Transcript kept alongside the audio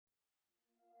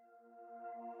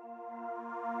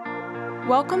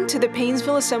Welcome to the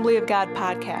Painesville Assembly of God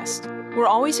podcast. We're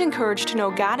always encouraged to know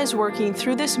God is working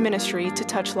through this ministry to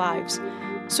touch lives.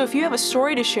 So if you have a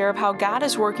story to share of how God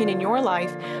is working in your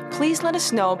life, please let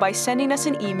us know by sending us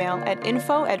an email at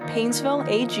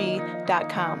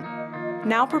info@painesvilleag.com.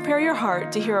 Now prepare your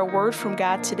heart to hear a word from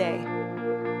God today.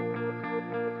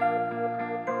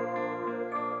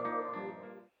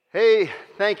 Hey,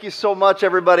 thank you so much,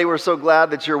 everybody. We're so glad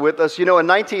that you're with us. You know, in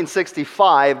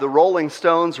 1965, the Rolling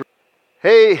Stones...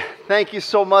 Hey, thank you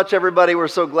so much, everybody. We're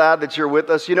so glad that you're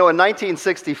with us. You know, in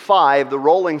 1965, the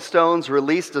Rolling Stones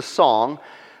released a song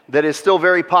that is still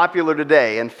very popular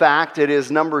today. In fact, it is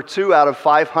number 2 out of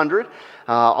 500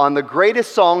 on the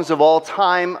greatest songs of all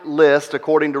time list,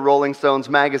 according to Rolling Stones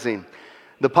magazine.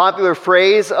 The popular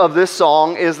phrase of this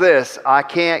song is this: I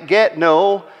can't get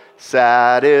no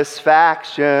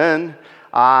satisfaction.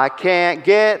 I can't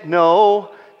get no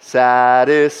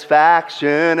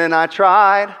satisfaction. And I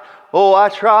tried, oh I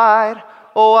tried,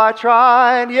 oh I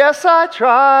tried, yes I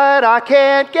tried, I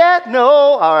can't get no.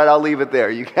 All right, I'll leave it there.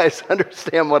 You guys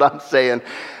understand what I'm saying.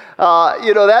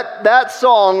 That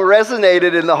song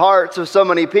resonated in the hearts of so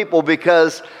many people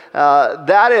because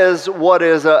that is what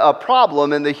is a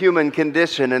problem in the human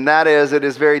condition, and that is it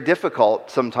is very difficult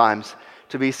sometimes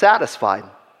to be satisfied.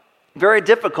 Very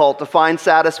difficult to find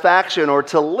satisfaction or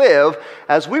to live,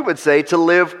 as we would say, to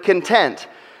live content.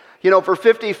 You know, for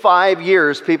 55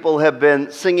 years, people have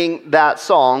been singing that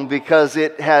song because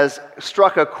it has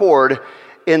struck a chord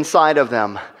inside of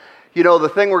them. You know, the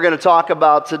thing we're going to talk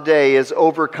about today is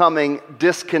overcoming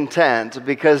discontent,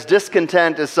 because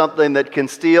discontent is something that can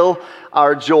steal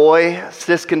our joy.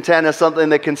 Discontent is something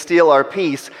that can steal our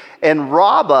peace and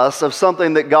rob us of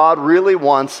something that God really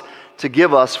wants to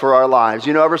give us for our lives.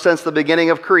 You know, ever since the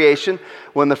beginning of creation,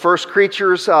 when the first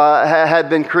creatures had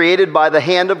been created by the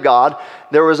hand of God,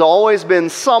 there has always been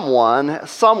someone,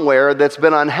 somewhere, that's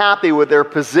been unhappy with their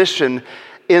position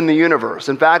in the universe.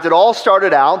 In fact, it all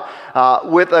started out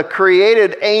with a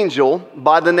created angel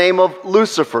by the name of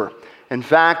Lucifer. In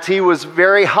fact, he was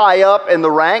very high up in the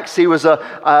ranks. He was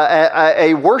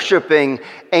a worshiping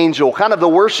angel, kind of the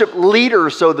worship leader,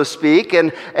 so to speak,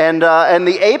 and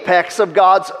the apex of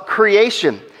God's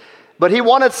creation. But he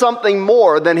wanted something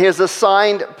more than his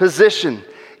assigned position.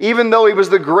 Even though he was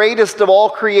the greatest of all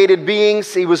created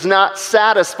beings, he was not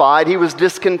satisfied. He was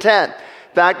discontent.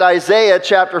 In fact, Isaiah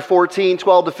chapter 14,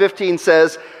 12 to 15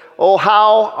 says, "Oh,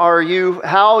 how you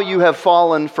have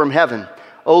fallen from heaven,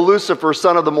 O Lucifer,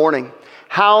 son of the morning.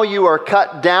 How you are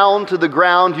cut down to the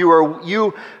ground,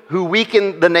 you who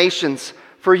weaken the nations.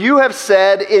 For you have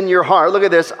said in your heart," look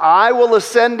at this, "I will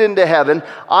ascend into heaven.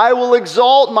 I will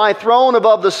exalt my throne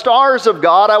above the stars of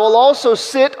God. I will also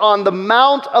sit on the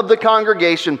mount of the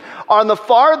congregation. On the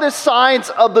farthest sides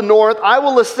of the north, I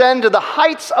will ascend to the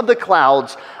heights of the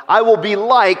clouds. I will be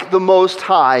like the Most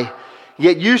High.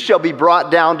 Yet you shall be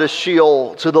brought down to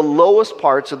Sheol, to the lowest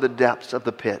parts of the depths of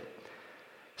the pit."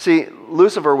 See,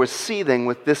 Lucifer was seething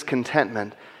with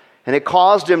discontentment, and it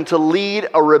caused him to lead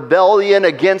a rebellion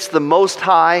against the Most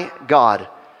High God.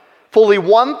 Fully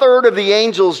 1/3 of the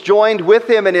angels joined with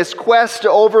him in his quest to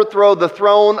overthrow the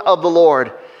throne of the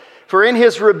Lord. For in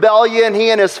his rebellion, he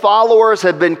and his followers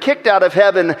had been kicked out of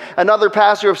heaven. Another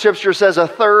passage of Scripture says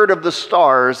 1/3 of the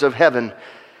stars of heaven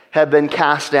had been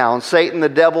cast down. Satan, the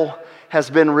devil,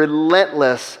 has been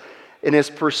relentless in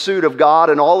his pursuit of God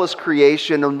and all his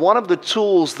creation. And one of the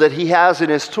tools that he has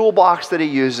in his toolbox that he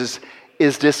uses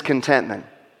is discontentment.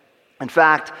 In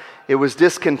fact, it was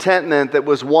discontentment that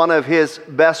was one of his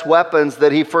best weapons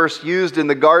that he first used in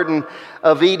the Garden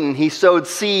of Eden. He sowed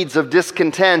seeds of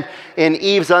discontent in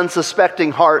Eve's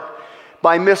unsuspecting heart.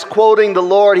 By misquoting the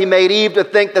Lord, he made Eve to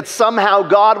think that somehow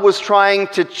God was trying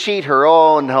to cheat her.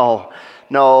 Oh, no.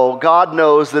 No, God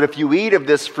knows that if you eat of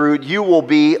this fruit, you will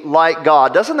be like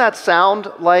God. Doesn't that sound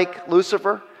like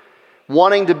Lucifer?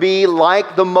 Wanting to be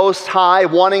like the Most High,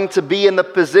 wanting to be in the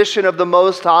position of the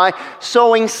Most High,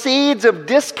 sowing seeds of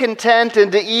discontent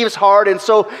into Eve's heart. And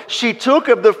so she took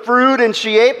of the fruit and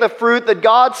she ate the fruit that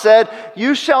God said,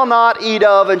 "You shall not eat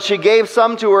of." And she gave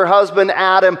some to her husband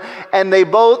Adam, and they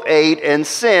both ate, and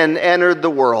sin entered the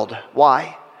world.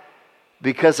 Why?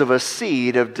 Because of a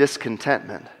seed of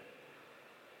discontentment.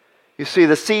 You see,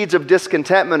 the seeds of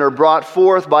discontentment are brought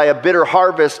forth by a bitter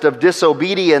harvest of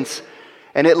disobedience,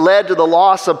 and it led to the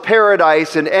loss of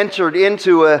paradise and entered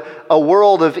into a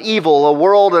world of evil, a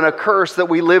world and a curse that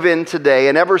we live in today.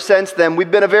 And ever since then, we've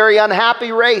been a very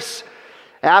unhappy race.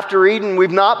 After Eden,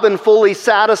 we've not been fully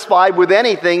satisfied with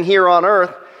anything here on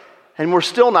earth, and we're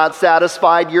still not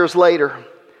satisfied years later.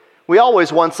 We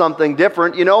always want something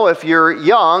different. You know, if you're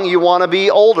young, you want to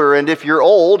be older, and if you're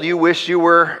old, you wish you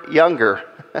were younger.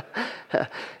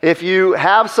 If you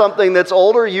have something that's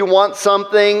older, you want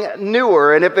something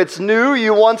newer. And if it's new,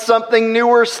 you want something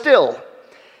newer still.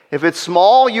 If it's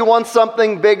small, you want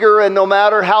something bigger, and no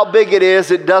matter how big it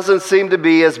is, it doesn't seem to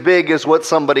be as big as what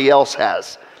somebody else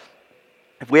has.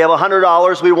 If we have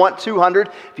 $100, we want 200.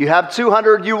 If you have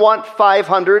 200, you want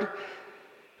 500.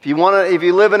 If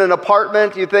you live in an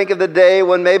apartment, you think of the day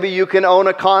when maybe you can own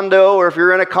a condo, or if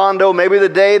you're in a condo, maybe the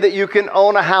day that you can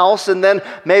own a house, and then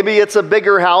maybe it's a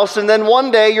bigger house, and then one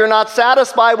day you're not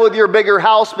satisfied with your bigger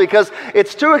house because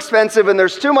it's too expensive and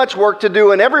there's too much work to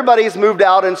do and everybody's moved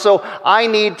out, and so I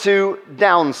need to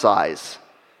downsize.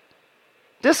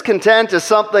 Discontent is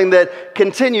something that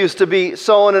continues to be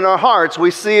sown in our hearts. We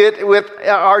see it with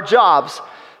our jobs.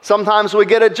 Sometimes we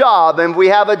get a job, and we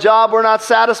have a job, we're not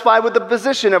satisfied with the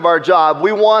position of our job.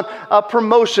 We want a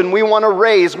promotion, we want a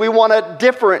raise, we want a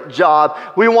different job,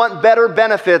 we want better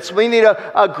benefits, we need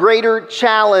a greater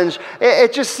challenge.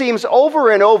 It just seems over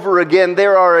and over again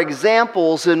there are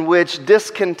examples in which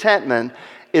discontentment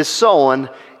is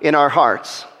sown in our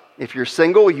hearts. If you're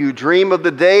single, you dream of the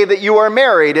day that you are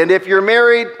married, and if you're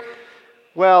married,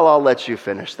 well, I'll let you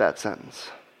finish that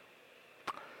sentence.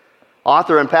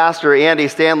 Author and pastor Andy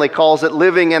Stanley calls it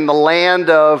living in the land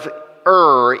of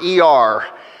E-R.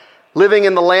 Living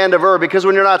in the land of because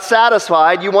when you're not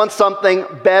satisfied, you want something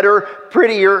better,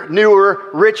 prettier, newer,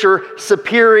 richer,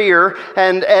 superior.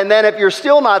 And then if you're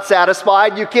still not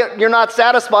satisfied, you're not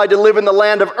satisfied to live in the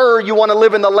land of you want to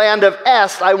live in the land of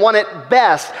S. I want it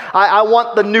best. I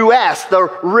want the new S, the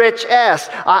rich S.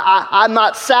 I'm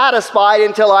not satisfied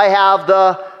until I have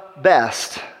the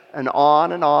best. And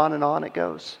on and on and on it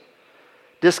goes.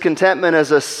 Discontentment is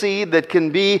a seed that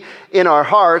can be in our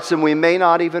hearts, and we may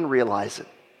not even realize it.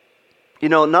 You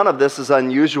know, none of this is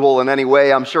unusual in any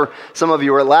way. I'm sure some of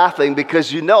you are laughing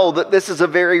because you know that this is a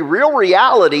very real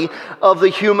reality of the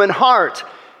human heart.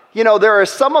 You know, there is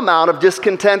some amount of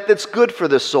discontent that's good for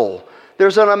the soul.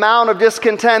 There's an amount of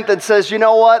discontent that says, you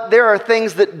know what, there are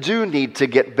things that do need to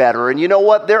get better. And you know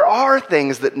what, there are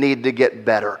things that need to get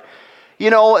better. You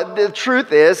know, the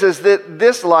truth is that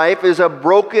this life is a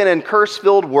broken and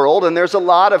curse-filled world, and there's a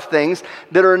lot of things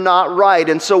that are not right.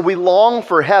 And so we long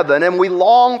for heaven, and we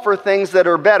long for things that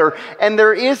are better. And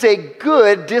there is a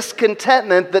good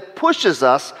discontentment that pushes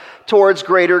us towards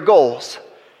greater goals.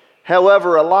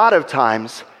 However, a lot of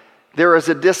times, there is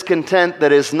a discontent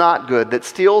that is not good, that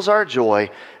steals our joy,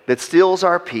 that steals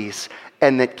our peace,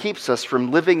 and that keeps us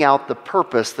from living out the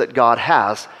purpose that God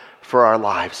has for our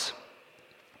lives.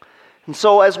 And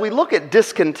so as we look at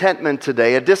discontentment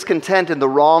today, a discontent in the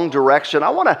wrong direction,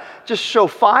 I want to just show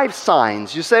 5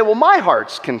 signs. You say, well, my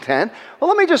heart's content. Well,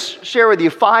 let me just share with you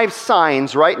 5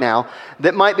 signs right now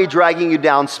that might be dragging you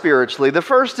down spiritually. The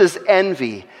first is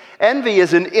envy. Envy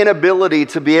is an inability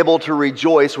to be able to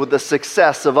rejoice with the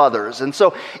success of others. And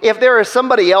so if there is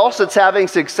somebody else that's having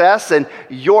success and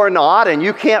you're not, and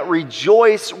you can't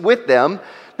rejoice with them,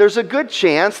 there's a good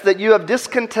chance that you have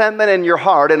discontentment in your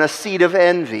heart and a seed of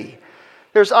envy.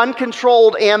 There's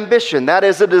uncontrolled ambition. That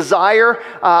is a desire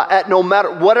at no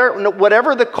matter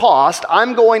whatever the cost,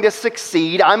 I'm going to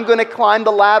succeed. I'm going to climb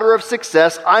the ladder of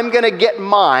success. I'm going to get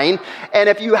mine. And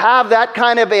if you have that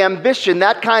kind of ambition,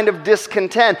 that kind of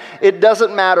discontent, it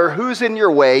doesn't matter who's in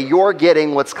your way, you're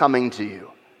getting what's coming to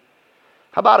you.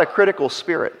 How about a critical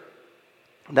spirit?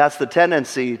 That's the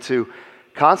tendency to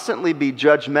constantly be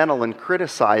judgmental and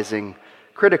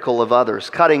critical of others,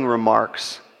 cutting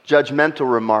remarks, judgmental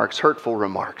remarks, hurtful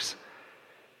remarks.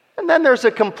 And then there's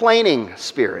a complaining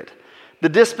spirit, the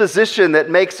disposition that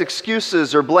makes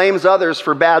excuses or blames others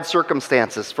for bad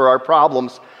circumstances, for our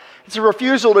problems. It's a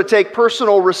refusal to take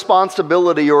personal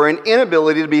responsibility or an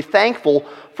inability to be thankful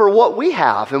for what we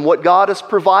have and what God has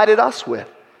provided us with.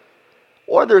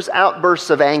 Or there's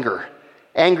outbursts of anger,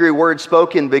 angry words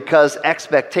spoken because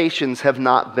expectations have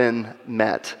not been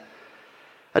met.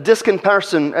 A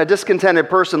discontented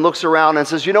person looks around and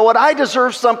says, you know what, I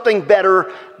deserve something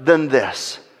better than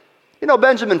this. You know,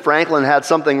 Benjamin Franklin had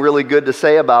something really good to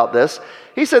say about this.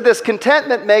 He said this,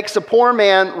 contentment makes a poor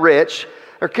man rich,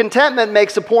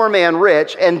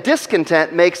 and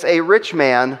discontent makes a rich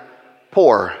man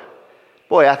poor.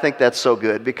 Boy, I think that's so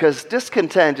good, because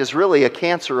discontent is really a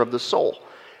cancer of the soul.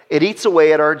 It eats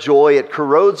away at our joy. It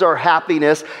corrodes our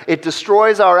happiness. It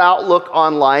destroys our outlook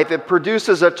on life. It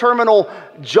produces a terminal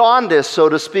jaundice, so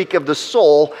to speak, of the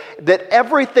soul, that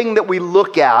everything that we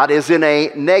look at is in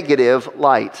a negative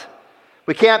light.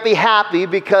 We can't be happy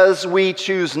because we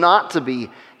choose not to be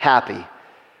happy.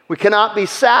 We cannot be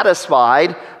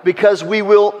satisfied because we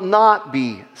will not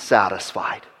be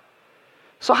satisfied.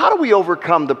 So how do we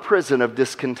overcome the prison of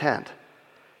discontent?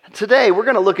 Today, we're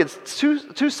going to look at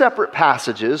two separate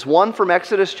passages, one from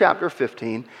Exodus chapter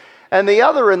 15, and the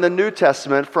other in the New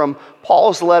Testament from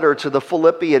Paul's letter to the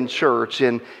Philippian church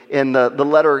in the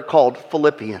letter called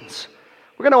Philippians.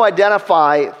 We're going to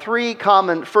identify three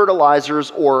common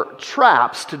fertilizers or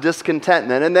traps to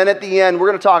discontentment, and then at the end, we're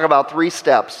going to talk about 3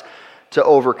 steps to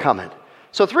overcome it.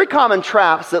 So 3 common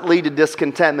traps that lead to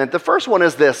discontentment. The first one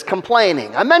is this: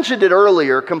 complaining. I mentioned it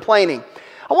earlier, complaining.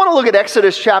 I want to look at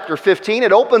Exodus chapter 15.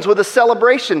 It opens with a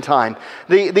celebration time.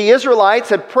 The Israelites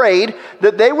had prayed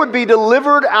that they would be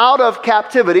delivered out of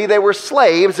captivity. They were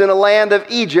slaves in a land of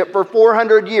Egypt for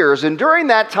 400 years. And during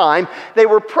that time, they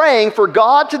were praying for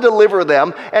God to deliver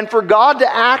them and for God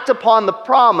to act upon the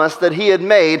promise that He had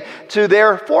made to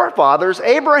their forefathers,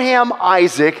 Abraham,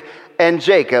 Isaac, and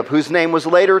Jacob, whose name was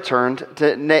later changed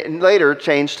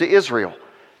to Israel.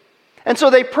 And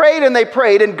so they prayed,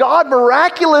 and God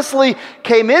miraculously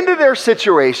came into their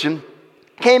situation,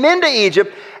 came into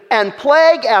Egypt, and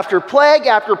plague after plague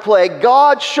after plague,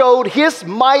 God showed His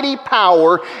mighty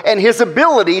power and His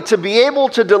ability to be able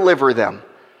to deliver them.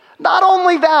 Not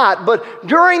only that, but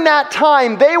during that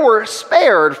time, they were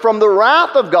spared from the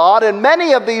wrath of God, and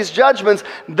many of these judgments,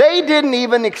 they didn't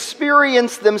even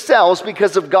experience themselves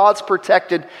because of God's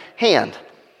protected hand.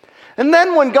 And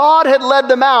then when God had led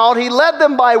them out, He led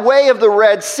them by way of the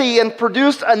Red Sea and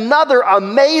produced another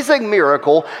amazing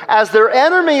miracle. As their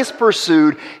enemies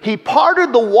pursued, He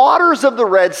parted the waters of the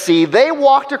Red Sea. They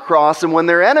walked across, and when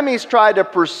their enemies tried to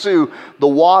pursue, the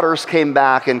waters came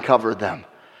back and covered them.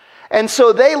 And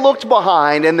so they looked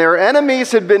behind, and their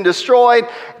enemies had been destroyed.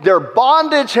 Their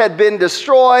bondage had been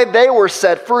destroyed. They were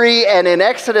set free. And in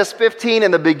Exodus 15,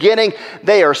 in the beginning,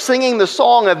 they are singing the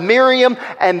song of Miriam,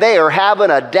 and they are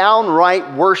having a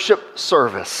downright worship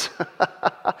service.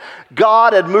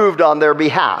 God had moved on their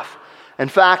behalf. In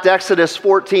fact, Exodus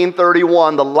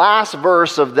 14:31, the last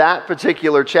verse of that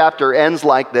particular chapter ends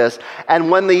like this: "And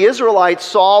when the Israelites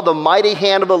saw the mighty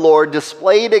hand of the Lord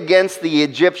displayed against the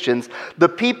Egyptians, the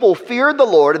people feared the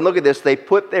Lord," and look at this, "they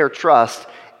put their trust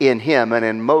in Him and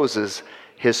in Moses,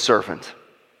 His servant."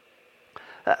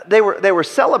 They were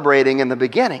celebrating in the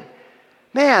beginning.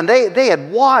 Man, they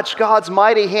had watched God's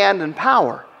mighty hand and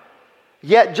power.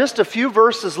 Yet just a few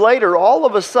verses later, all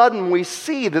of a sudden we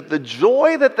see that the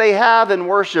joy that they have in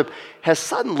worship has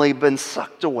suddenly been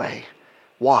sucked away.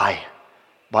 Why?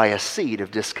 By a seed of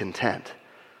discontent.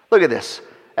 Look at this.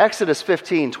 Exodus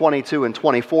 15, 22 and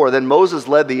 24. "Then Moses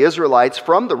led the Israelites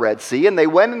from the Red Sea, and they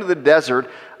went into the desert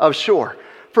of Shur.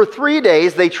 For 3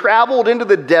 days they traveled into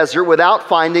the desert without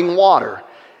finding water.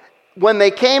 When they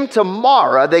came to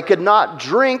Marah, they could not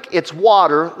drink its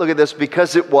water," look at this,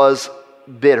 "because it was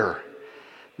bitter.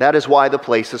 That is why the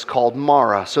place is called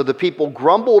Marah. So the people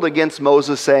grumbled against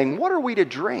Moses, saying, 'What are we to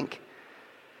drink?'"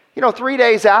 3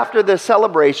 days after the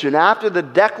celebration, after the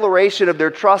declaration of their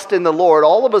trust in the Lord,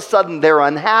 all of a sudden they're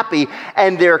unhappy,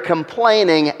 and they're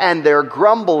complaining, and they're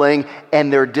grumbling,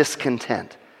 and they're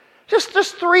discontent.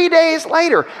 Just 3 days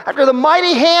later, after the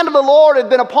mighty hand of the Lord had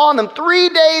been upon them, 3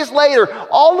 days later,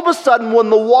 all of a sudden, when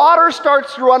the water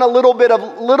starts to run a little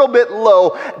bit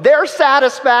low, their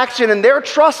satisfaction and their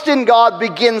trust in God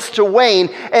begins to wane,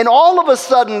 and all of a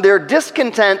sudden, their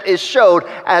discontent is showed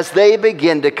as they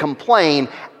begin to complain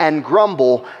and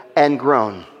grumble and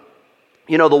groan.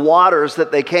 The waters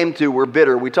that they came to were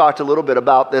bitter. We talked a little bit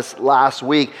about this last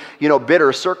week.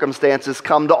 Bitter circumstances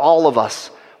come to all of us.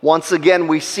 Once again,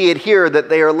 we see it here that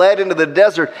they are led into the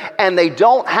desert and they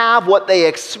don't have what they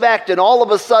expect. And all of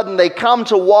a sudden they come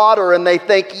to water and they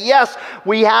think, yes,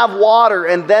 we have water.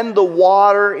 And then the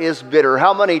water is bitter.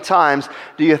 How many times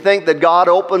do you think that God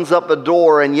opens up a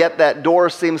door and yet that door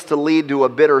seems to lead to a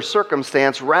bitter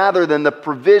circumstance rather than the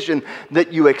provision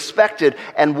that you expected?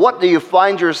 And what do you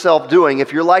find yourself doing?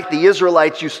 If you're like the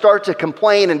Israelites, you start to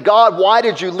complain, and God, why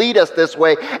did you lead us this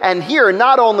way? And here,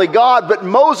 not only God, but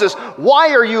Moses,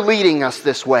 why are you leading us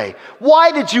this way?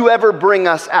 Why did you ever bring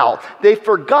us out? They've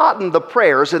forgotten the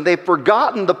prayers, and they've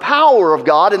forgotten the power of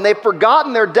God, and they've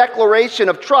forgotten their declaration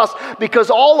of trust, because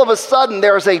all of a sudden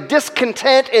there's a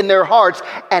discontent in their hearts,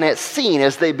 and it's seen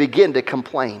as they begin to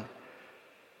complain.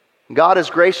 God is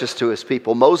gracious to His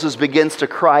people. Moses begins to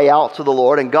cry out to the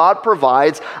Lord, and God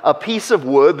provides a piece of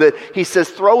wood that He says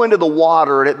throw into the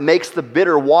water, and it makes the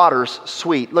bitter waters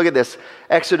sweet. Look at this,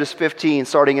 Exodus 15,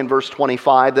 starting in verse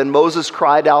 25. Then Moses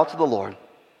cried out to the Lord.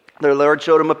 The Lord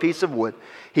showed him a piece of wood.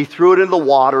 He threw it into the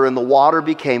water, and the water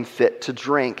became fit to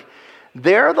drink.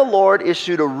 There the Lord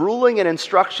issued a ruling and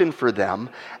instruction for them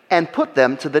and put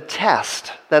them to the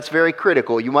test. That's very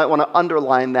critical. You might want to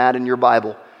underline that in your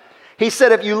Bible. He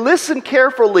said, if you listen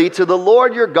carefully to the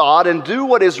Lord your God and do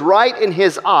what is right in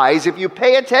his eyes, if you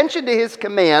pay attention to his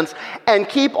commands and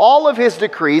keep all of his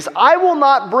decrees, I will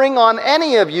not bring on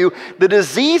any of you the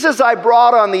diseases I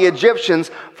brought on the Egyptians,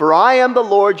 for I am the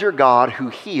Lord your God who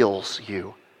heals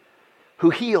you. Who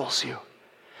heals you.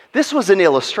 This was an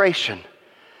illustration.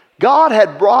 God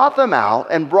had brought them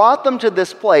out and brought them to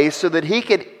this place so that he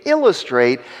could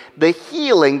illustrate the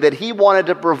healing that he wanted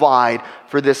to provide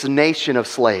for this nation of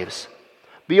slaves.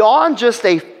 Beyond just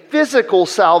a physical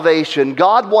salvation,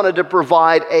 God wanted to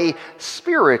provide a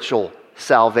spiritual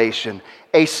salvation,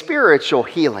 a spiritual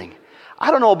healing.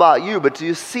 I don't know about you, but do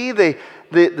you see the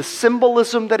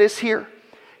symbolism that is here?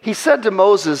 He said to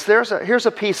Moses, here's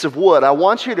a piece of wood. I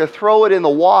want you to throw it in the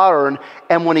water.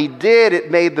 And when he did,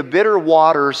 it made the bitter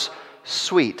waters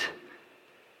sweet.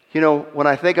 You know, when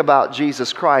I think about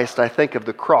Jesus Christ, I think of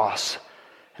the cross.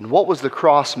 And what was the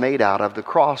cross made out of? The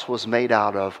cross was made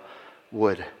out of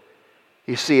wood.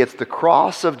 You see, it's the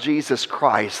cross of Jesus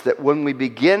Christ that when we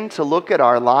begin to look at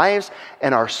our lives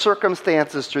and our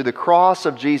circumstances through the cross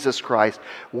of Jesus Christ,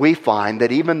 we find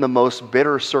that even the most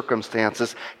bitter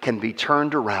circumstances can be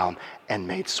turned around and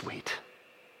made sweet.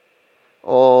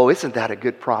 Oh, isn't that a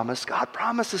good promise? God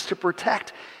promises to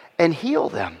protect and heal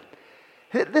them.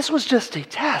 This was just a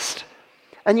test.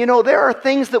 And you know, there are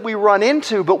things that we run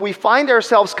into, but we find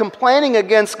ourselves complaining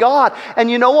against God. And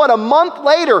you know what?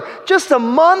 Just a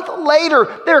month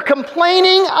later, they're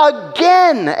complaining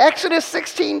again. Exodus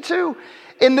 16:2.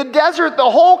 In the desert, the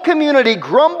whole community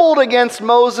grumbled against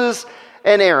Moses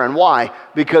and Aaron. Why?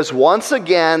 Because once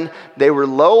again, they were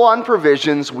low on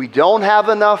provisions. We don't have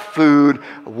enough food.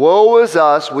 Woe is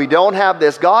us. We don't have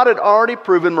this. God had already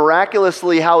proven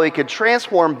miraculously how he could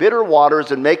transform bitter waters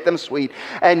and make them sweet.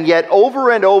 And yet over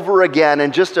and over again,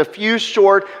 in just a few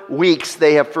short weeks,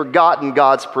 they have forgotten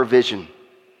God's provision.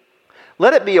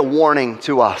 Let it be a warning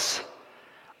to us.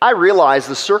 I realize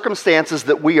the circumstances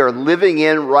that we are living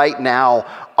in right now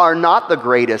are not the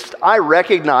greatest. I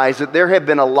recognize that there have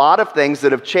been a lot of things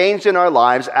that have changed in our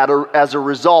lives as a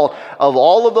result of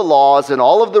all of the laws and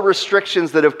all of the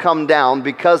restrictions that have come down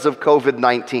because of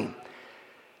COVID-19.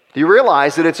 Do you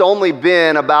realize that it's only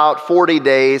been about 40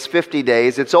 days, 50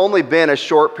 days? It's only been a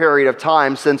short period of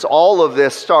time since all of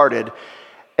this started.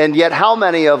 And yet how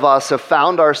many of us have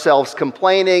found ourselves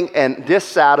complaining and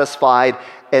dissatisfied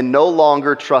and no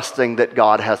longer trusting that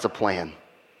God has a plan?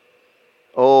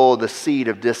 Oh, the seed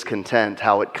of discontent,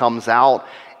 how it comes out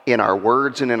in our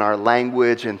words and in our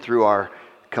language and through our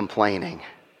complaining.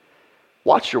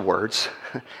 Watch your words.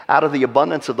 Out of the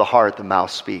abundance of the heart, the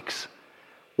mouth speaks.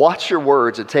 Watch your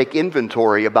words and take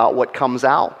inventory about what comes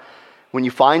out. When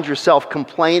you find yourself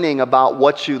complaining about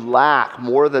what you lack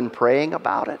more than praying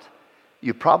about it,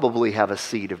 you probably have a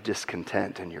seed of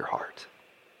discontent in your heart.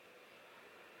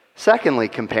 Secondly,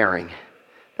 comparing.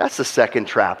 That's the second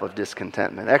trap of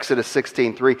discontentment. Exodus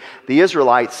 16:3, the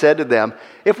Israelites said to them,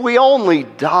 if we only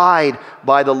died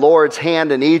by the Lord's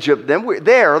hand in Egypt, then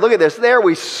look at this, there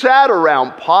we sat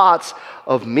around pots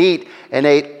of meat and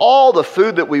ate all the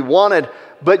food that we wanted,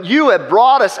 but you have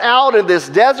brought us out in this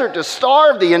desert to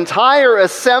starve the entire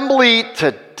assembly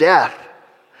to death.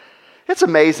 It's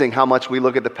amazing how much we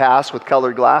look at the past with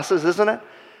colored glasses, isn't it?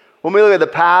 When we look at the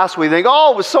past, we think,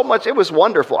 oh, it was so much, it was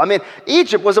wonderful. I mean,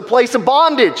 Egypt was a place of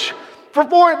bondage.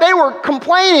 They were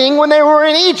complaining when they were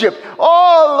in Egypt.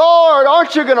 Oh, Lord,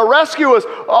 aren't you going to rescue us?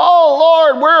 Oh,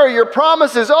 Lord, where are your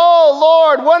promises? Oh,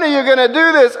 Lord, when are you going to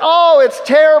do this? Oh, it's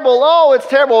terrible. Oh, it's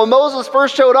terrible. When Moses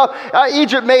first showed up,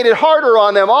 Egypt made it harder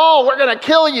on them. Oh, we're going to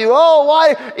kill you. Oh,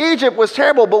 why? Egypt was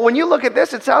terrible. But when you look at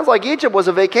this, it sounds like Egypt was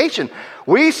a vacation.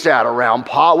 We sat around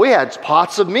we had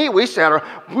pots of meat. We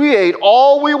ate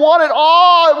all we wanted.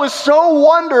 Oh, it was so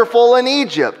wonderful in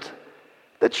Egypt.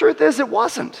 The truth is, it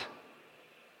wasn't.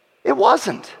 It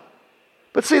wasn't.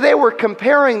 But see, they were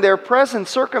comparing their present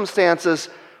circumstances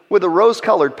with a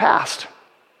rose-colored past.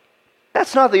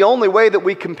 That's not the only way that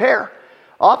we compare.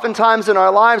 Oftentimes in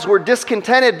our lives, we're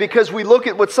discontented because we look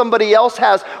at what somebody else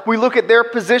has. We look at their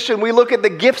position. We look at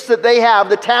the gifts that they have,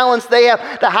 the talents they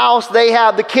have, the house they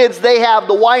have, the kids they have,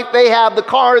 the wife they have, the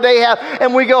car they have.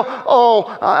 And we go,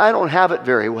 oh, I don't have it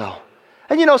very well.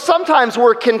 And you know, sometimes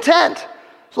we're content.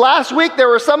 Last week, there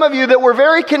were some of you that were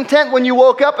very content when you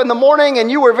woke up in the morning, and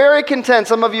you were very content.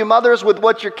 Some of you mothers with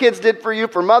what your kids did for you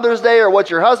for Mother's Day or what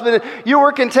your husband did. You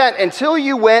were content until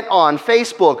you went on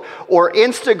Facebook or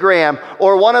Instagram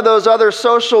or one of those other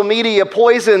social media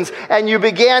poisons, and you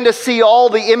began to see all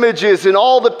the images and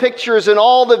all the pictures and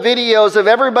all the videos of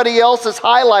everybody else's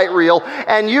highlight reel,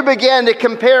 and you began to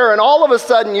compare, and all of a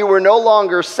sudden you were no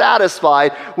longer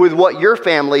satisfied with what your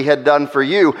family had done for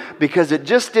you because it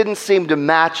just didn't seem to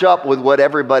match match up with what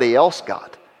everybody else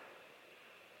got.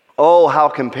 Oh, how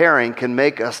comparing can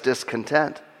make us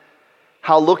discontent.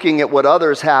 How looking at what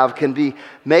others have can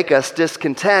make us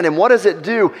discontent. And what does it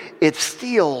do? It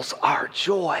steals our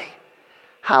joy.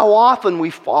 How often we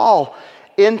fall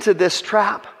into this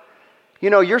trap. You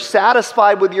know, you're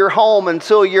satisfied with your home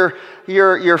until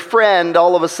your friend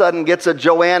all of a sudden gets a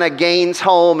Joanna Gaines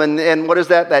home and what is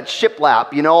that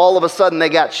shiplap? You know, all of a sudden they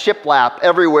got shiplap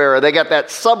everywhere. They got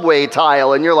that subway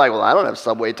tile and you're like, well, I don't have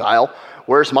subway tile.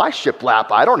 Where's my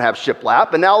shiplap? I don't have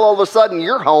shiplap. And now all of a sudden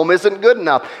your home isn't good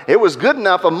enough. It was good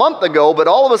enough a month ago, but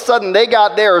all of a sudden they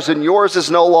got theirs and yours is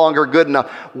no longer good enough.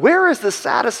 Where is the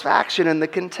satisfaction and the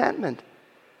contentment?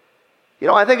 You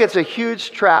know, I think it's a huge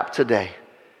trap today.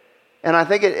 And I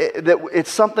think that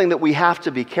it's something that we have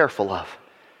to be careful of.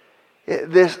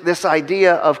 This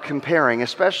idea of comparing,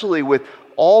 especially with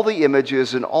all the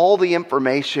images and all the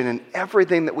information and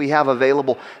everything that we have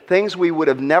available, things we would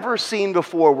have never seen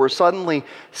before, we're suddenly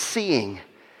seeing.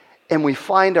 And we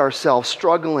find ourselves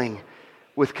struggling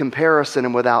with comparison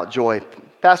and without joy.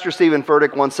 Pastor Stephen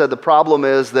Furtick once said the problem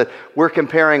is that we're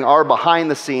comparing our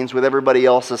behind the scenes with everybody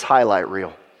else's highlight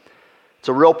reel. It's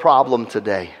a real problem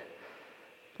today.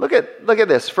 Look at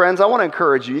this, friends. I want to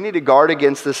encourage you. You need to guard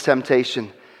against this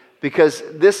temptation because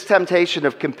this temptation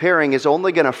of comparing is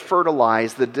only going to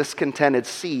fertilize the discontented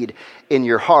seed in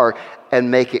your heart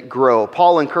and make it grow.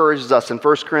 Paul encourages us in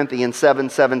 1 Corinthians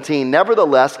 7:17.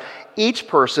 Nevertheless, each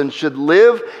person should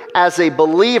live as a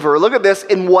believer, look at this,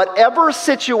 in whatever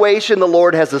situation the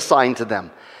Lord has assigned to them,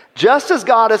 just as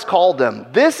God has called them.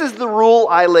 This is the rule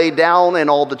I lay down in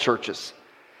all the churches.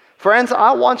 Friends,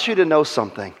 I want you to know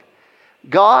something.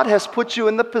 God has put you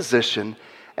in the position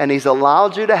and He's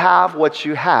allowed you to have what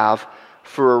you have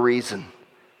for a reason.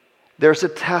 There's a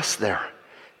test there.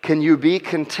 Can you be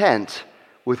content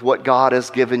with what God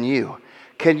has given you?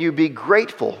 Can you be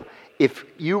grateful if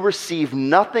you receive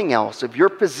nothing else, if your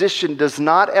position does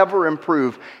not ever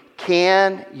improve?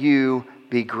 Can you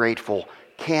be grateful?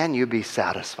 Can you be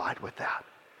satisfied with that?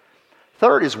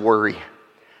 Third is worry.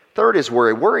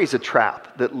 Worry is a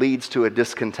trap that leads to a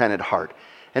discontented heart.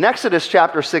 In Exodus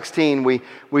chapter 16,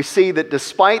 we see that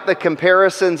despite the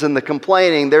comparisons and the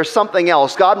complaining, there's something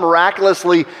else. God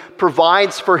miraculously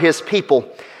provides for His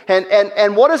people.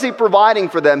 And what is He providing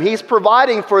for them? He's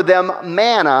providing for them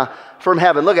manna from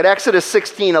heaven. Look at Exodus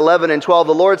 16, 11, and 12.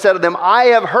 The Lord said to them, I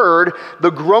have heard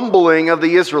the grumbling of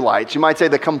the Israelites. You might say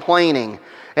the complaining.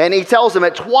 And He tells them,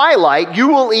 at twilight you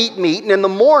will eat meat, and in the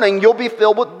morning you'll be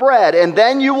filled with bread, and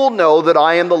then you will know that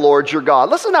I am the Lord your God.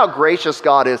 Listen how gracious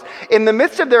God is. In the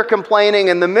midst of their complaining,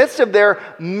 in the midst of their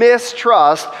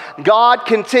mistrust, God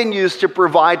continues to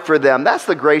provide for them. That's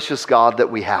the gracious God that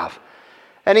we have.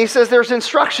 And He says there's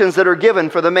instructions that are given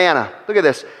for the manna. Look at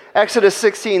this. Exodus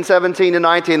 16, 17 to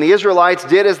 19. The Israelites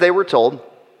did as they were told.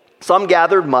 Some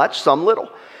gathered much, some little.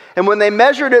 And when they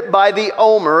measured it by the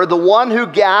omer, the one who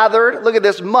gathered, look at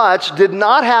this, much, did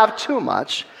not have too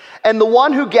much. And the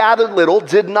one who gathered little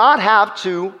did not have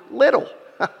too little.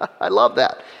 I love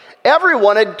that.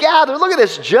 Everyone had gathered, look at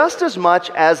this, just as much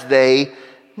as they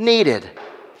needed.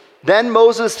 Then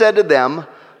Moses said to them,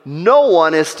 no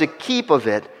one is to keep of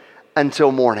it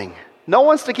until morning. No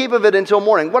one's to keep of it until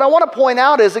morning. What I want to point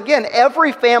out is, again,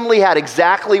 every family had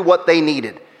exactly what they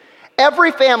needed.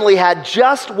 Every family had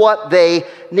just what they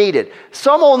needed.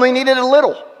 Some only needed a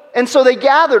little, and so they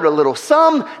gathered a little.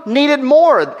 Some needed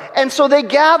more, and so they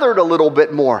gathered a little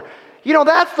bit more. You know,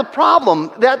 that's the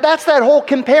problem. That's that whole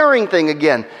comparing thing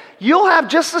again. You'll have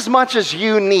just as much as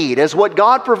you need as what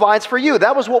God provides for you.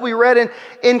 That was what we read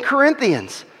in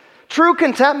Corinthians. True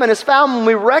contentment is found when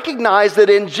we recognize that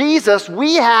in Jesus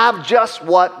we have just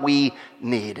what we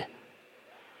need.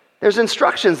 There's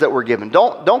instructions that we're given.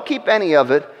 Don't keep any of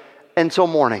it until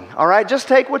morning, all right? Just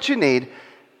take what you need,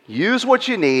 use what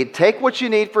you need, take what you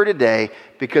need for today,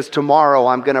 because tomorrow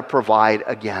I'm going to provide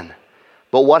again.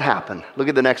 But what happened? Look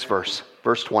at the next verse,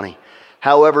 verse 20.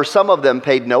 However, some of them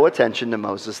paid no attention to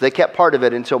Moses. They kept part of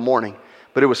it until morning,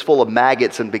 but it was full of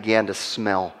maggots and began to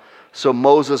smell. So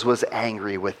Moses was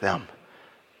angry with them.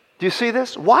 Do you see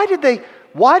this? Why did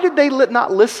they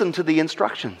not listen to the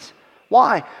instructions?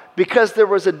 Why? Because there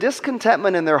was a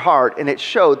discontentment in their heart, and it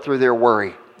showed through their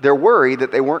worry. Their worry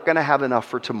that they weren't going to have enough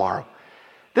for tomorrow.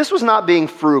 This was not being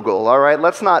frugal, all right?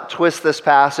 Let's not twist this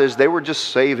passage. They were just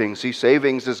saving. See,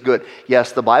 savings is good.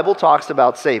 Yes, the Bible talks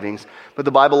about savings, but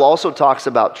the Bible also talks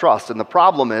about trust. And the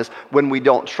problem is, when we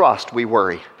don't trust, we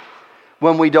worry.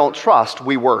 When we don't trust,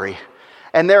 we worry.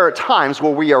 And there are times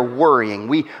where we are worrying.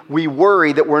 We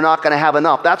worry that we're not going to have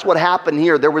enough. That's what happened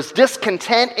here. There was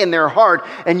discontent in their heart,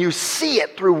 and you see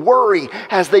it through worry.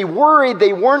 As they worried,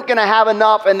 they weren't going to have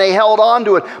enough, and they held on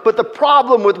to it. But the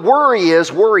problem with worry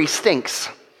is worry stinks.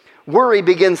 Worry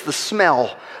begins to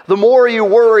smell. The more you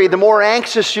worry, the more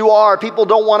anxious you are. People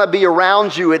don't want to be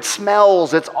around you. It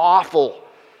smells. It's awful.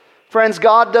 Friends,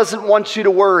 God doesn't want you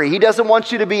to worry. He doesn't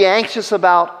want you to be anxious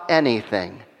about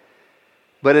anything.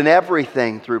 But in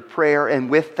everything, through prayer and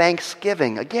with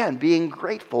thanksgiving, again, being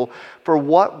grateful for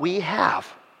what we have,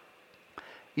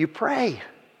 you pray.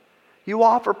 You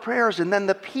offer prayers, and then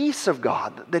the peace of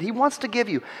God that He wants to give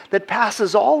you, that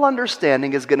passes all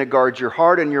understanding, is going to guard your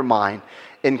heart and your mind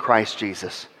in Christ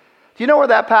Jesus. Do you know where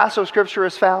that passage of Scripture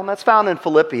is found? That's found in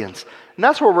Philippians. And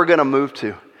that's where we're going to move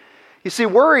to. You see,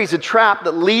 worry is a trap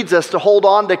that leads us to hold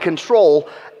on to control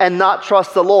and not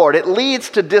trust the Lord. It leads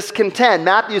to discontent.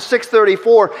 Matthew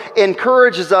 6:34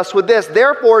 encourages us with this: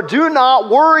 therefore, do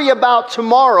not worry about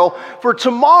tomorrow, for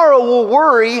tomorrow will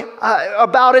worry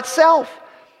about itself.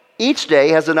 Each day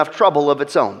has enough trouble of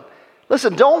its own.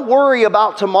 Listen, don't worry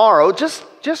about tomorrow. Just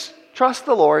trust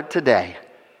the Lord today.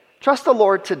 Trust the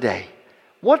Lord today.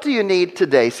 What do you need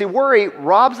today? See, worry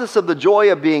robs us of the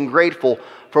joy of being grateful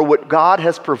for what God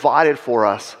has provided for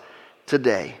us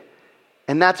today.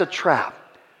 And that's a trap.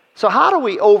 So how do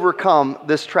we overcome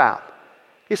this trap?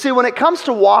 You see, when it comes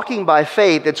to walking by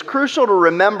faith, it's crucial to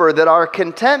remember that our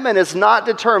contentment is not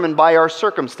determined by our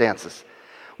circumstances.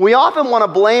 We often want to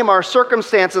blame our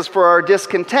circumstances for our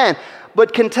discontent,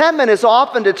 but contentment is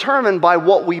often determined by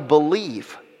what we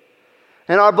believe.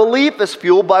 And our belief is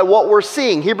fueled by what we're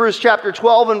seeing. Hebrews chapter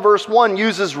 12 and verse 1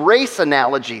 uses race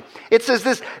analogy. It says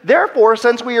this: therefore,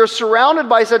 since we are surrounded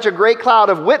by such a great cloud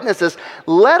of witnesses,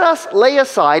 let us lay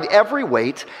aside every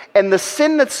weight and the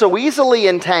sin that so easily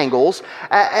entangles,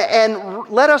 and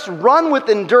let us run with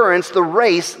endurance the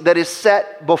race that is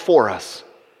set before us.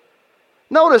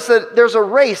 Notice that there's a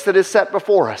race that is set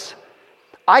before us.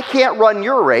 I can't run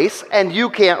your race, and you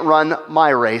can't run my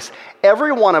race.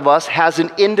 Every one of us has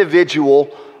an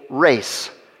individual race.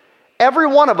 Every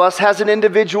one of us has an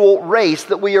individual race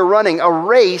that we are running, a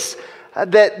race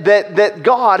that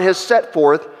God has set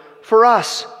forth for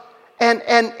us. And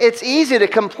it's easy to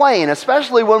complain,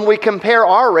 especially when we compare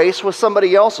our race with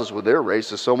somebody else's. Well, their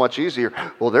race is so much easier.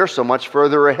 Well, they're so much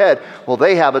further ahead. Well,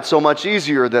 they have it so much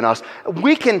easier than us.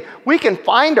 We can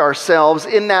find ourselves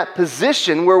in that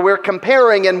position where we're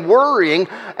comparing and worrying,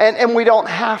 and we don't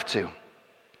have to.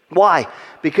 Why?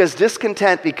 Because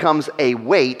discontent becomes a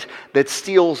weight that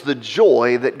steals the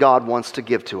joy that God wants to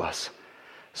give to us.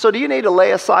 So do you need to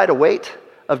lay aside a weight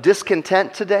of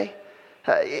discontent today?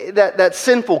 That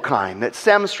sinful kind that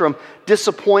stems from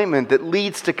disappointment, that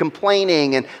leads to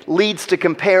complaining and leads to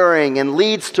comparing and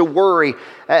leads to worry.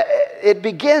 It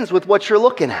begins with what you're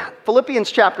looking at.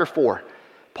 Philippians chapter 4.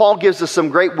 Paul gives us some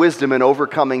great wisdom in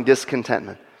overcoming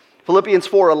discontentment. Philippians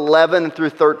 4:11 through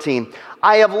 13.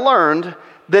 I have learned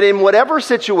that in whatever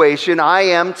situation I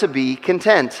am to be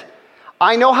content.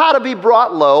 I know how to be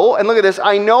brought low, and look at this,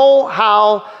 I know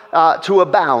how to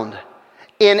abound.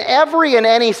 In any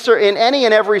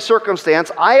and every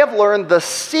circumstance, I have learned the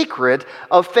secret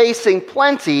of facing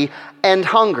plenty and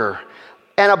hunger,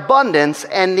 and abundance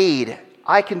and need.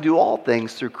 I can do all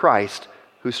things through Christ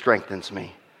who strengthens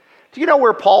me. Do you know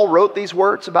where Paul wrote these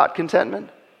words about contentment?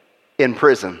 In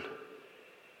prison.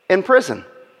 In prison.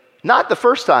 Not the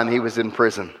first time he was in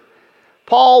prison.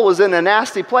 Paul was in a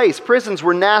nasty place. Prisons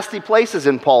were nasty places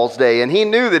in Paul's day, and he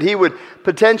knew that he would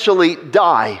potentially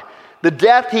die. The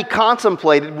death he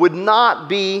contemplated would not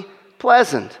be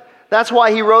pleasant. That's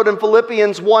why he wrote in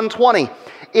Philippians 1:20,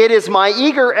 it is my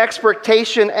eager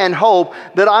expectation and hope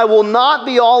that I will not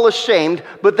be all ashamed,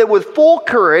 but that with full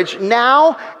courage,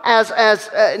 now as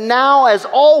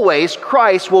always,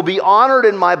 Christ will be honored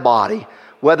in my body,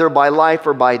 whether by life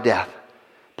or by death.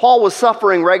 Paul was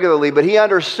suffering regularly, but he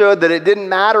understood that it didn't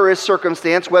matter his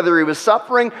circumstance, whether he was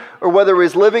suffering or whether he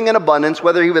was living in abundance,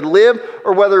 whether he would live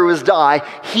or whether he was die,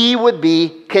 he would be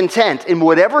content. In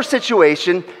whatever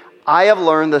situation, I have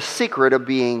learned the secret of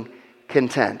being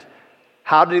content.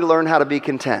 How did he learn how to be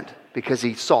content? Because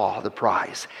he saw the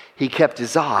prize. He kept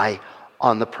his eye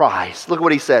on the prize. Look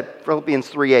what he said, Philippians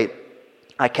 3:8.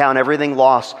 I count everything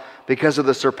lost because of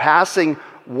the surpassing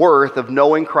worth of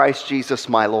knowing Christ Jesus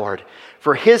my Lord.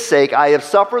 For his sake, I have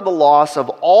suffered the loss of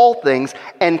all things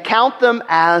and count them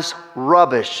as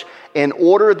rubbish in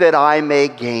order that I may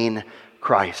gain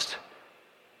Christ.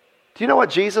 Do you know what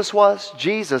Jesus was?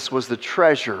 Jesus was the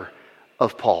treasure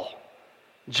of Paul.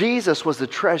 Jesus was the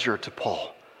treasure to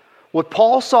Paul. What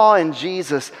Paul saw in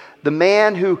Jesus, the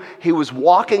man who he was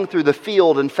walking through the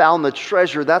field and found the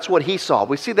treasure, that's what he saw.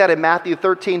 We see that in Matthew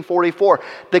 13:44.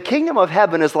 The kingdom of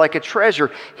heaven is like a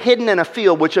treasure hidden in a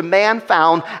field, which a man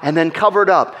found and then covered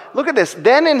up. Look at this.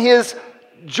 Then in his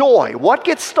joy, what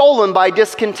gets stolen by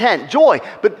discontent? Joy.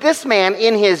 But this man,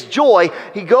 in his joy,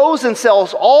 he goes and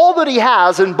sells all that he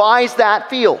has and buys that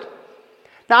field.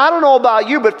 Now, I don't know about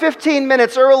you, but 15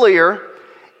 minutes earlier,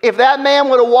 if that man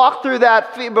would have walked through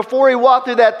before he walked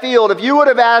through that field, if you would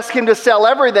have asked him to sell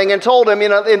everything and told him,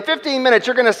 in 15 minutes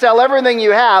you're going to sell everything you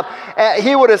have,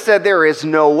 he would have said, there is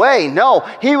no way. No,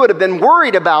 he would have been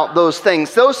worried about those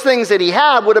things. Those things that he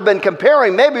had would have been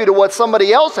comparing maybe to what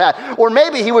somebody else had, or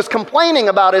maybe he was complaining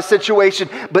about his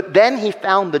situation, but then he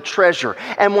found the treasure.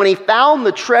 And when he found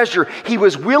the treasure, he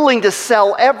was willing to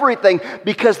sell everything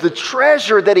because the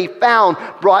treasure that he found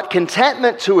brought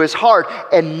contentment to his heart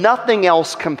and nothing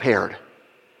else compared.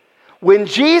 When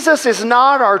Jesus is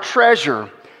not our treasure,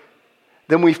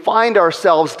 then we find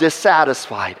ourselves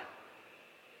dissatisfied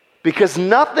because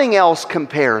nothing else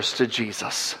compares to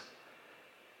Jesus.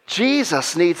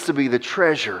 Jesus needs to be the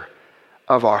treasure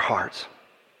of our hearts.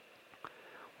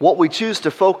 What we choose to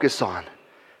focus on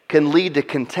can lead to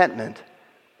contentment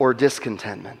or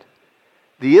discontentment.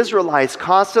 The Israelites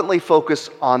constantly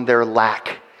focused on their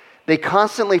lack. They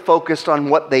constantly focused on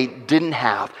what they didn't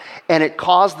have, and it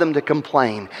caused them to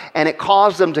complain, and it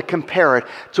caused them to compare it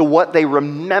to what they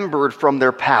remembered from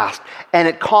their past, and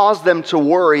it caused them to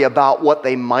worry about what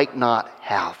they might not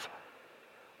have.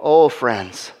 Oh,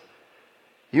 friends,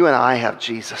 you and I have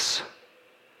Jesus.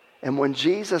 And when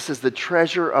Jesus is the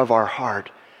treasure of our heart,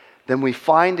 then we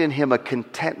find in him a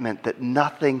contentment that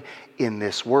nothing in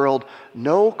this world,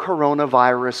 no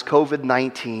coronavirus,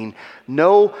 COVID-19,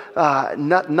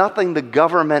 nothing the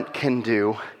government can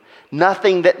do,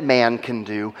 nothing that man can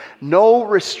do, no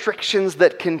restrictions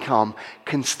that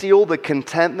can steal the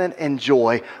contentment and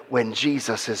joy when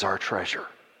Jesus is our treasure.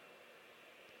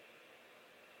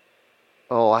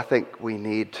 Oh, I think we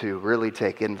need to really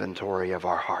take inventory of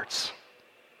our hearts.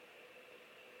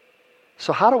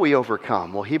 So how do we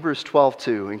overcome? Well, Hebrews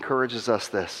 12:2 encourages us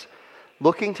this.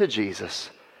 Looking to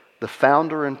Jesus, the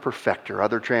founder and perfecter,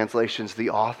 other translations, the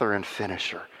author and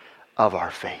finisher of our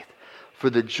faith.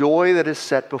 For the joy that is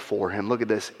set before him, look at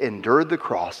this, endured the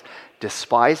cross,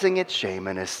 despising its shame,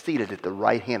 and is seated at the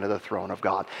right hand of the throne of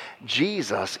God.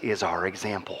 Jesus is our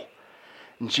example.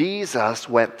 Jesus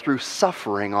went through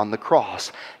suffering on the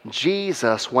cross.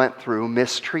 Jesus went through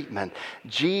mistreatment.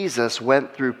 Jesus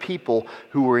went through people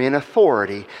who were in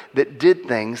authority that did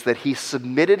things that he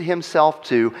submitted himself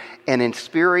to and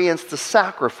experienced the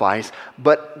sacrifice.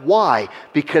 But why?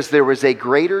 Because there was a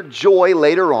greater joy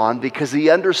later on, because he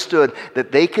understood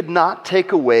that they could not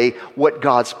take away what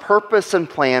God's purpose and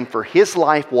plan for his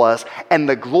life was, and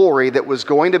the glory that was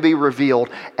going to be revealed,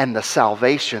 and the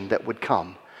salvation that would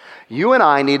come. You and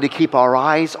I need to keep our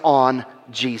eyes on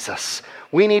Jesus.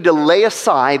 We need to lay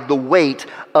aside the weight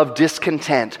of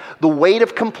discontent, the weight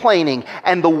of complaining,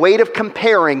 and the weight of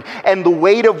comparing, and the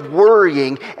weight of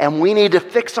worrying, and we need to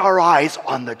fix our eyes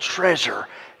on the treasure,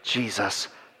 Jesus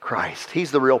Christ.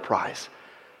 He's the real prize.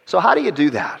 So how do you do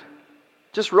that?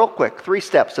 Just real quick, 3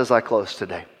 steps as I close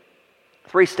today.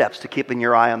 3 steps to keeping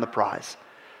your eye on the prize.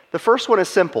 The first one is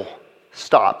simple.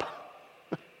 Stop.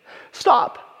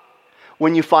 Stop.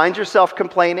 When you find yourself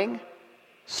complaining,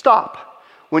 stop.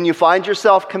 When you find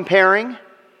yourself comparing,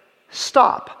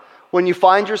 stop. When you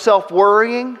find yourself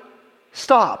worrying,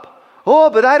 stop. Oh,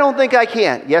 but I don't think I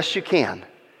can. Yes, you can.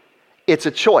 It's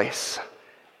a choice.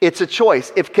 It's a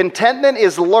choice. If contentment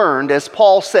is learned, as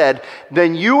Paul said,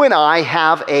 then you and I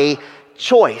have a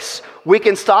choice. We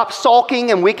can stop sulking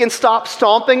and we can stop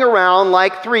stomping around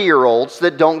like 3-year-olds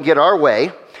that don't get our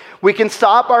way. We can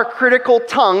stop our critical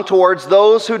tongue towards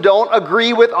those who don't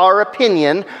agree with our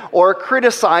opinion or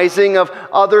criticizing of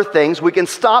other things. We can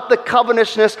stop the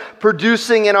covetousness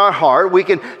producing in our heart. We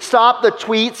can stop the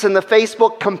tweets and the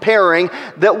Facebook comparing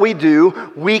that we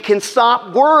do. We can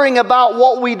stop worrying about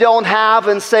what we don't have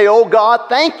and say, oh God,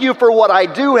 thank you for what I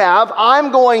do have.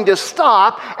 I'm going to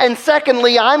stop. And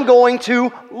secondly, I'm going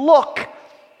to look.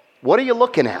 What are you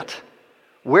looking at?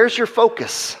 Where's your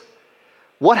focus?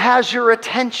 What has your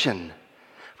attention?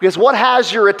 Because what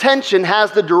has your attention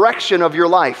has the direction of your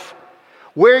life.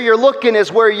 Where you're looking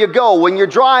is where you go. When you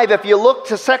drive, if you look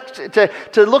to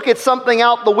look at something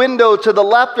out the window to the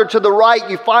left or to the right,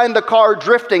 you find the car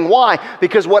drifting. Why?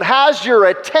 Because what has your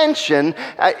attention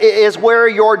is where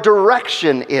your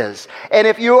direction is. And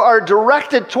if you are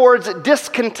directed towards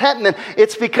discontentment,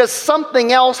 it's because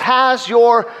something else has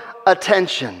your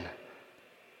attention.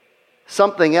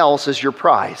 Something else is your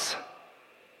prize.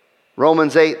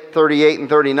 Romans 8:38 and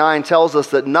 39 tells us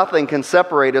that nothing can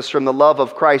separate us from the love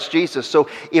of Christ Jesus. So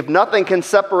if nothing can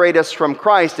separate us from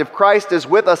Christ, if Christ is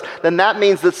with us, then that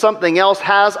means that something else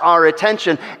has our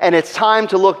attention, and it's time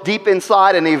to look deep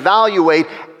inside and evaluate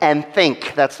and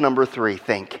think. That's number 3,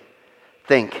 think.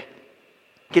 Think.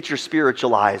 Get your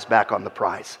spiritual eyes back on the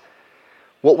prize.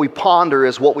 What we ponder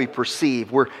is what we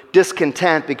perceive. We're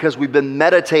discontent because we've been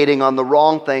meditating on the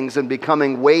wrong things and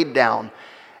becoming weighed down,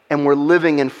 and we're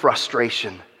living in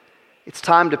frustration. It's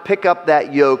time to pick up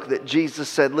that yoke that Jesus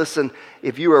said, listen,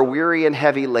 if you are weary and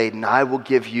heavy laden, I will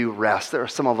give you rest. There are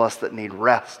some of us that need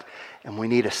rest, and we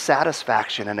need a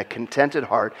satisfaction and a contented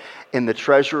heart in the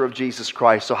treasure of Jesus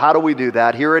Christ. So how do we do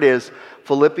that? Here it is,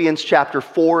 Philippians chapter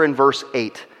 4 and verse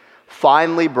 8.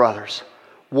 Finally, brothers,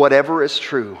 whatever is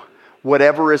true,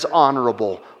 whatever is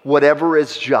honorable, whatever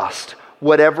is just,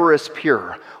 whatever is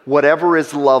pure, whatever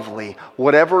is lovely,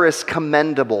 whatever is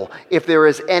commendable, if there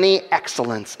is any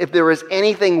excellence, if there is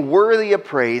anything worthy of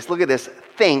praise, look at this,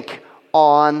 think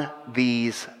on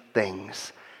these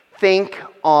things. Think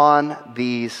on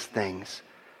these things.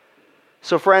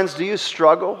 So friends, do you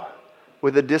struggle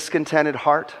with a discontented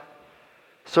heart?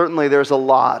 Certainly there's a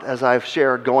lot, as I've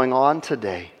shared, going on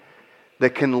today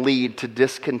that can lead to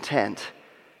discontent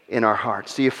in our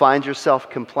hearts. Do you find yourself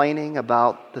complaining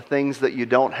about the things that you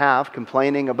don't have,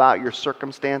 complaining about your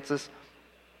circumstances?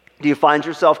 Do you find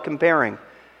yourself comparing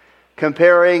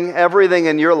everything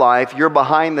in your life, your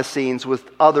behind the scenes, with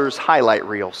others' highlight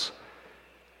reels?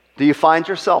 Do you find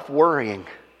yourself worrying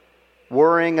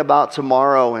about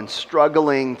tomorrow and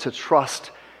struggling to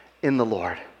trust in the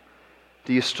Lord?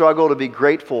 Do you struggle to be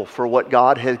grateful for what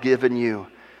God has given you?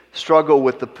 Struggle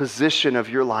with the position of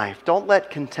your life. Don't let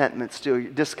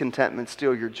discontentment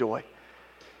steal your joy.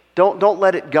 Don't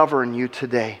let it govern you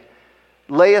today.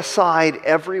 Lay aside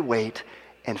every weight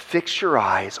and fix your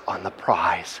eyes on the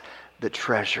prize, the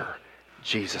treasure,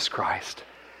 Jesus Christ.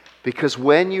 Because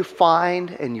when you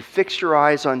find and you fix your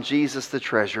eyes on Jesus, the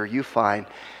treasure, you find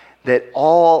that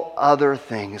all other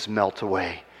things melt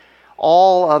away.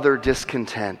 All other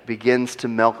discontent begins to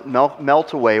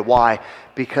melt away. Why?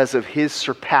 Because of His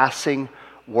surpassing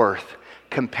worth,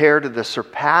 compared to the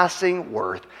surpassing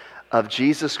worth of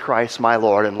Jesus Christ, my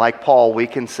Lord. And like Paul, we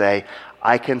can say,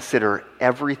 I consider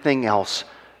everything else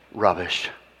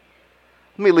rubbish.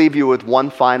 Let me leave you with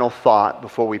one final thought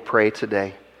before we pray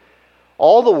today.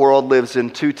 All the world lives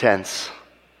in 2 tents: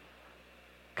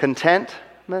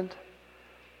 contentment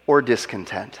or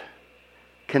discontent.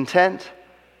 Content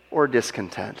or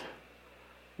discontent.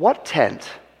 What tent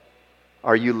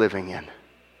are you living in?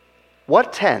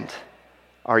 What tent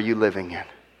are you living in?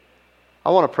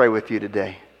 I want to pray with you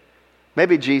today.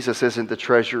 Maybe Jesus isn't the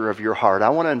treasure of your heart. I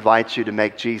want to invite you to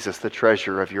make Jesus the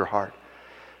treasure of your heart.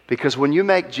 Because when you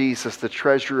make Jesus the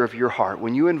treasure of your heart,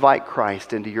 when you invite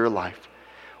Christ into your life,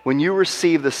 when you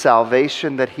receive the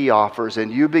salvation that He offers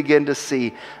and you begin to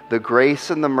see the grace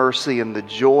and the mercy and the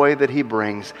joy that He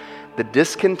brings, the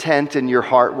discontent in your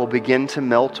heart will begin to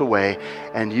melt away,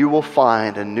 and you will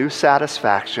find a new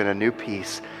satisfaction, a new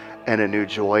peace, and a new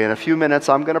joy. In a few minutes,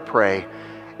 I'm going to pray.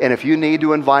 And if you need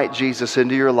to invite Jesus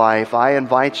into your life, I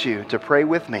invite you to pray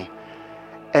with me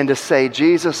and to say,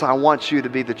 Jesus, I want you to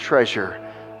be the treasure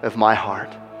of my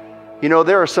heart. You know,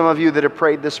 there are some of you that have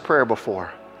prayed this prayer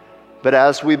before. But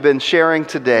as we've been sharing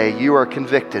today, you are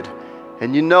convicted.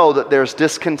 And you know that there's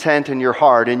discontent in your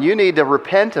heart. And you need to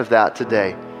repent of that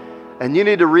today. And you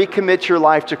need to recommit your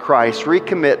life to Christ.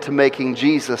 Recommit to making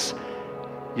Jesus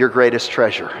your greatest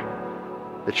treasure.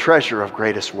 The treasure of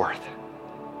greatest worth.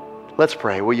 Let's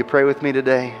pray. Will you pray with me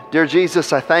today? Dear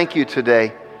Jesus, I thank you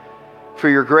today for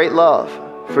your great love,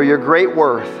 for your great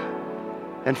worth,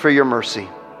 and for your mercy.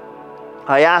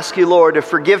 I ask you, Lord, to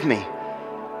forgive me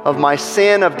of my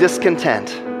sin of discontent.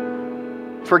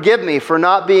 Forgive me for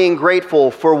not being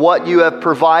grateful for what you have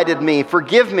provided me.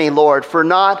 Forgive me, Lord, for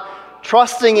not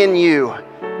trusting in you,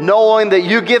 knowing that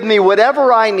you give me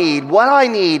whatever I need, what I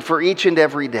need for each and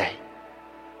every day.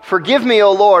 Forgive me,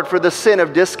 O Lord, for the sin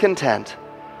of discontent.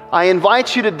 I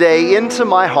invite you today into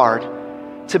my heart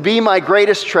to be my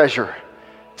greatest treasure,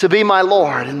 to be my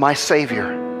Lord and my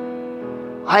Savior.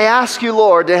 I ask you,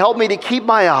 Lord, to help me to keep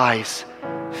my eyes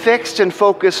fixed and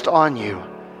focused on you.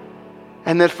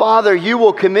 And that, Father, you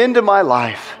will come into my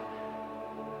life.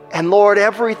 And Lord,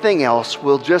 everything else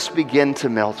will just begin to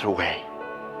melt away.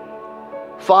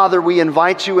 Father, we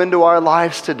invite you into our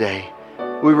lives today.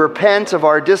 We repent of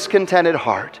our discontented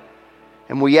heart.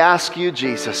 And we ask you,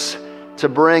 Jesus, to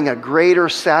bring a greater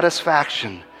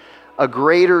satisfaction, a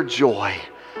greater joy,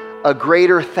 a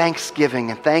greater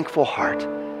thanksgiving and thankful heart.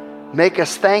 Make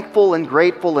us thankful and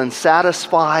grateful and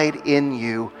satisfied in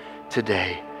you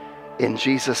today. In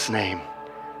Jesus' name,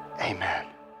 amen.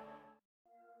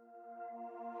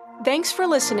 Thanks for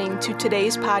listening to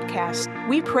today's podcast.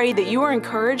 We pray that you are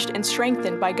encouraged and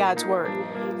strengthened by God's Word.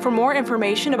 For more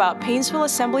information about Painesville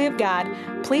Assembly of God,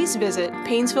 please visit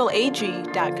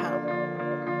painesvilleag.com.